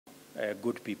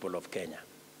good people of Kenya.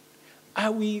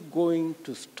 Are we going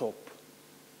to stop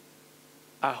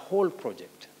a whole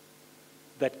project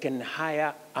that can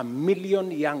hire 1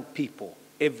 million young people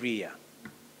every year,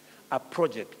 a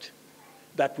project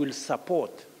that will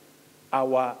support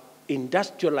our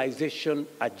industrialization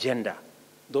agenda,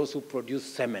 those who produce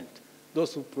cement,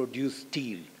 those who produce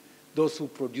steel, those who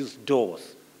produce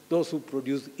doors, those who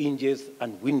produce hinges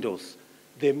and windows,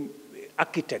 the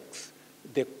architects,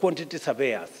 the quantity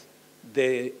surveyors,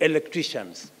 the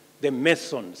electricians, the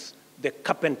masons, the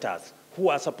carpenters who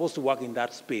are supposed to work in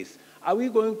that space? Are we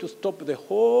going to stop the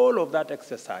whole of that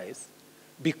exercise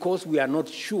because we are not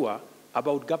sure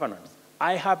about governance?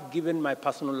 I have given my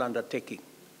personal undertaking.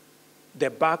 The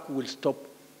buck will stop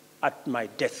at my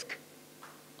desk.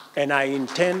 And I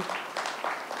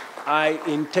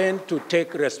intend to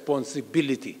take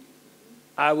responsibility.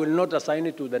 I will not assign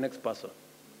it to the next person.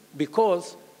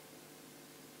 Because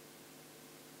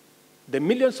the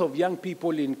millions of young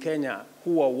people in Kenya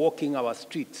who are walking our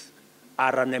streets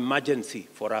are an emergency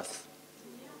for us.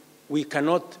 We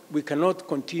cannot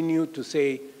continue to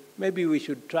say, maybe we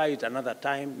should try it another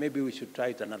time, maybe we should try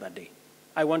it another day.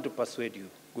 I want to persuade you,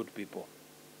 good people.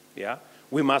 Yeah?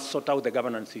 We must sort out the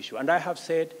governance issue. And I have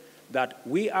said that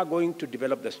we are going to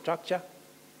develop the structure.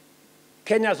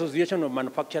 Kenya Association of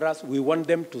Manufacturers, we want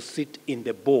them to sit in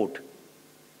the board.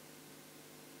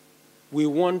 We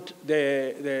want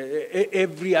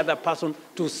every other person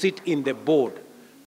to sit in the board.